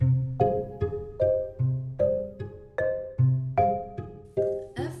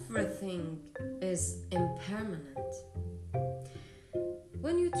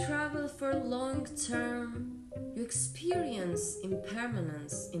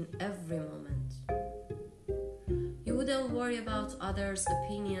in every moment. You wouldn't worry about others'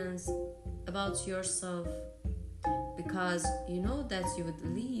 opinions about yourself because you know that you would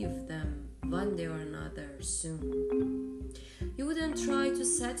leave them one day or another soon. You wouldn't try to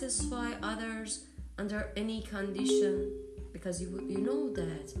satisfy others under any condition because you know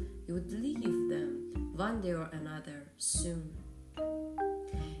that you would leave them one day or another soon.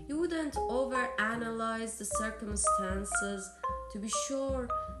 You wouldn't overanalyze the circumstances to be sure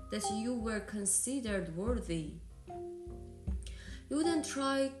that you were considered worthy. You wouldn't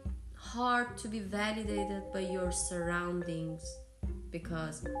try hard to be validated by your surroundings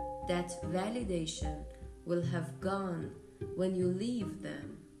because that validation will have gone when you leave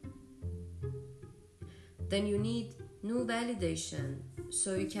them. Then you need new validation,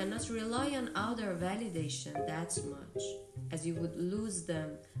 so you cannot rely on other validation that much, as you would lose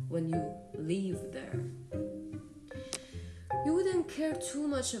them when you leave there. You wouldn't care too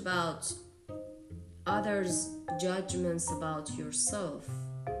much about others' judgments about yourself.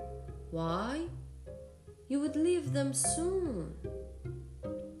 Why? You would leave them soon.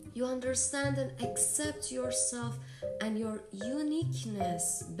 You understand and accept yourself and your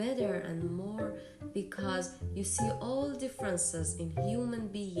uniqueness better and more because you see all differences in human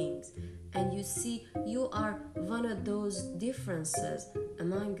beings and you see you are one of those differences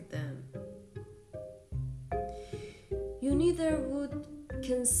among them. You neither would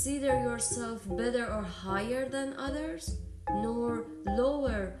consider yourself better or higher than others, nor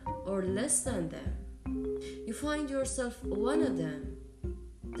lower or less than them. You find yourself one of them,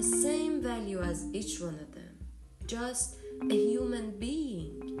 the same value as each one of them, just a human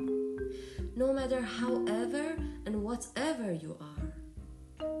being, no matter however and whatever you are,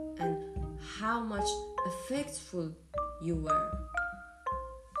 and how much effectful you were.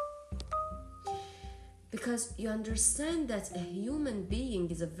 Because you understand that a human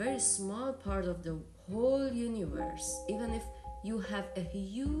being is a very small part of the whole universe, even if you have a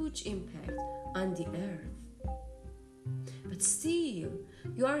huge impact on the earth. But still,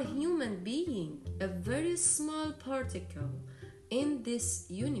 you are a human being, a very small particle in this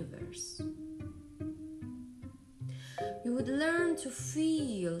universe. You would learn to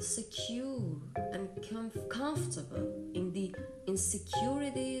feel secure and comfortable in the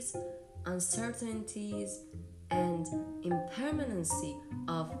insecurities, uncertainties, and impermanency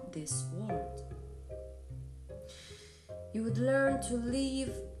of this world. You would learn to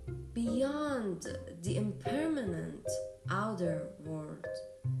live beyond the impermanent outer world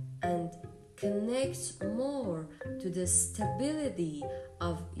and connect more to the stability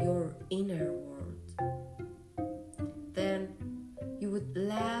of your inner world. Then you would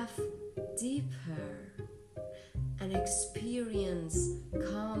laugh deeper and experience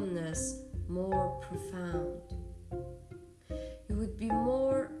calmness more profound. You would be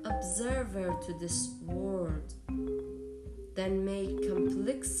more observer to this world than make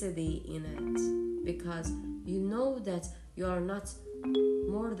complexity in it, because you know that you are not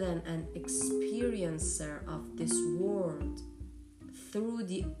more than an experiencer of this world through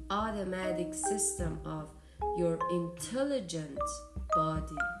the automatic system of your intelligent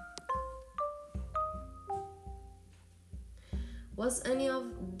body. Was any of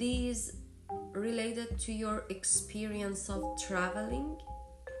these related to your experience of traveling?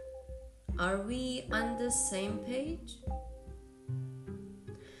 Are we on the same page?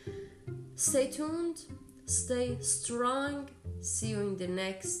 Stay tuned, stay strong. See you in the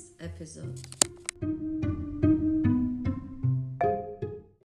next episode.